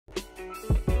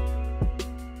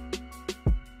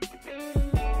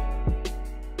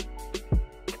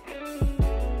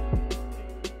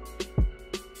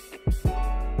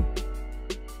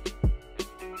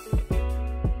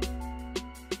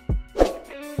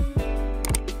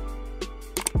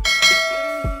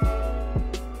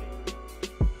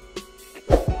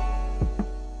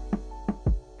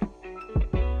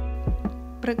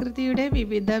പ്രകൃതിയുടെ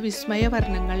വിവിധ വിസ്മയ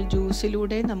വർണ്ണങ്ങൾ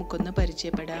ജ്യൂസിലൂടെ നമുക്കൊന്ന്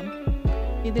പരിചയപ്പെടാം.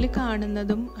 ഇതിൽ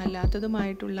കാണുന്നതും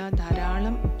അല്ലാത്തതുമായിട്ടുള്ള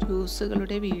ധാരാളം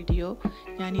ജ്യൂസുകളുടെ വീഡിയോ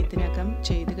ഞാൻ ഇതിനകം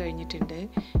ചെയ്തു കഴിഞ്ഞിട്ടുണ്ട്.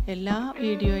 എല്ലാ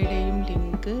വീഡിയോയുടെയും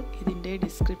ലിങ്ക് ഇതിൻ്റെ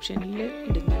ഡിസ്ക്രിപ്ഷനിൽ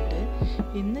ഇടുന്നുണ്ട്.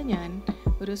 ഇന്ന് ഞാൻ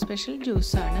ഒരു സ്പെഷ്യൽ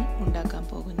ജ്യൂസാണ് ഉണ്ടാക്കാൻ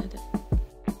പോകുന്നത്.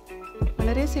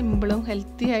 വളരെ സിമ്പിളും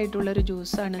ഹെൽത്തി ആയിട്ടുള്ളൊരു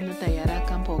ജ്യൂസാണ് ഇന്ന്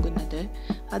തയ്യാറാക്കാൻ പോകുന്നത്.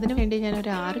 അതിനുവേണ്ടി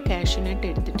ഞാനൊരു 6 കാഷ്യൂനട്ട്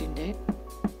എടുത്തിട്ടുണ്ട്.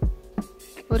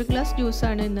 1 ഗ്ലാസ്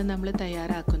ജ്യൂസാണ് ഇന്ന് നമ്മൾ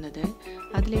തയ്യാറാക്കുന്നത്.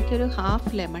 അതിലേക്കൊരു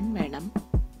 1/2 ലെമൺ വേണം.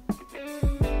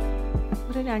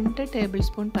 ഒരു 2 ടേബിൾ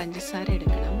സ്പൂൺ പഞ്ചസാര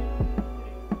എടുക്കണം.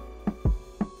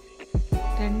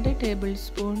 2 ടേബിൾ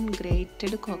സ്പൂൺ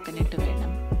ഗ്രേറ്റഡ് കോക്കനട്ട്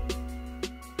വേണം.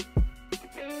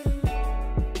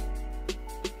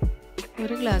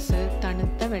 1 ഗ്ലാസ്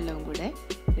തണുത്ത വെള്ളവും കൂടെ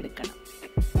എടുക്കണം.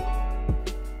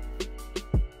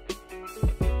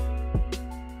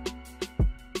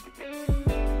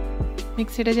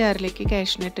 മിക്സിയുടെ ജാറിലേക്ക്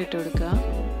കാഷ്യൂനട്ട് ഇട്ട് കൊടുക്കുക.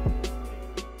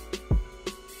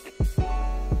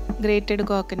 ഗ്രേറ്റഡ്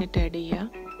കോക്കനട്ട് ആഡ് ചെയ്യുക.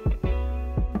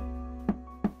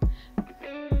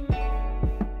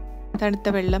 തണുത്ത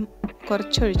വെള്ളം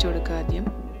കുറച്ചൊഴിച്ചു കൊടുക്കുക ആദ്യം.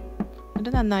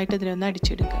 എന്നിട്ട് നന്നായിട്ട് ഇതിലൊന്ന്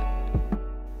അടിച്ചെടുക്കുക.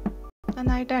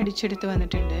 നന്നായിട്ട് അടിച്ചെടുത്ത്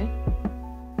വന്നിട്ടുണ്ട്.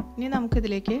 ഇനി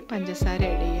നമുക്കിതിലേക്ക് പഞ്ചസാര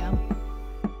ആഡ് ചെയ്യാം.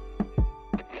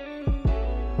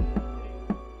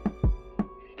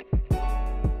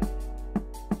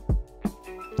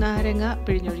 നാരങ്ങ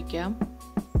പിഴിഞ്ഞൊഴിക്കാം.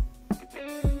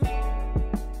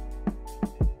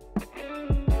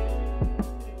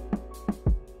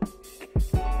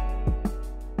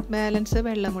 ബാലൻസ്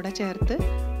വെള്ളം കൂടെ ചേർത്ത്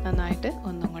നന്നായിട്ട്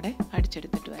ഒന്നും കൂടെ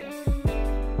അടിച്ചെടുത്തിട്ട് വരാം.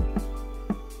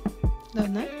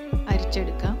 ഇതൊന്ന്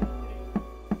അരിച്ചെടുക്കാം.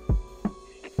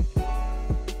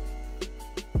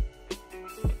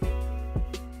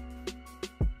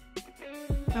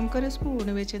 നമുക്കൊരു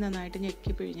സ്പൂണ് വെച്ച് നന്നായിട്ട്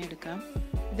ഞെക്കി പിഴിഞ്ഞെടുക്കാം.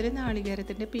 ഇതിൽ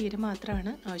നാളികേരത്തിൻ്റെ പീര്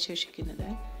മാത്രമാണ് അവശേഷിക്കുന്നത്.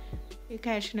 ഈ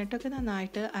കാഷ്യൂനട്ടൊക്കെ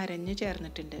നന്നായിട്ട് അരഞ്ഞ്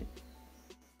ചേർന്നിട്ടുണ്ട്.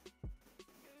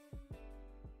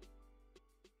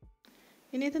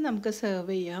 ഇനി ഇത് നമുക്ക്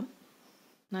സെർവ് ചെയ്യാം.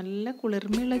 നല്ല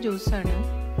കുളിർമയുള്ള ജ്യൂസാണ്,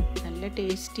 നല്ല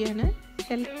ടേസ്റ്റിയാണ്,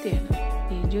 ഹെൽത്തിയാണ്.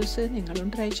 ഈ ജ്യൂസ് നിങ്ങളും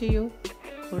ട്രൈ ചെയ്യൂ.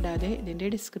 കൂടാതെ ഇതിൻ്റെ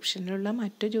ഡിസ്ക്രിപ്ഷനിലുള്ള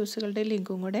മറ്റു ജ്യൂസുകളുടെ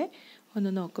ലിങ്കും കൂടെ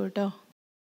ഒന്ന് നോക്കൂ കേട്ടോ.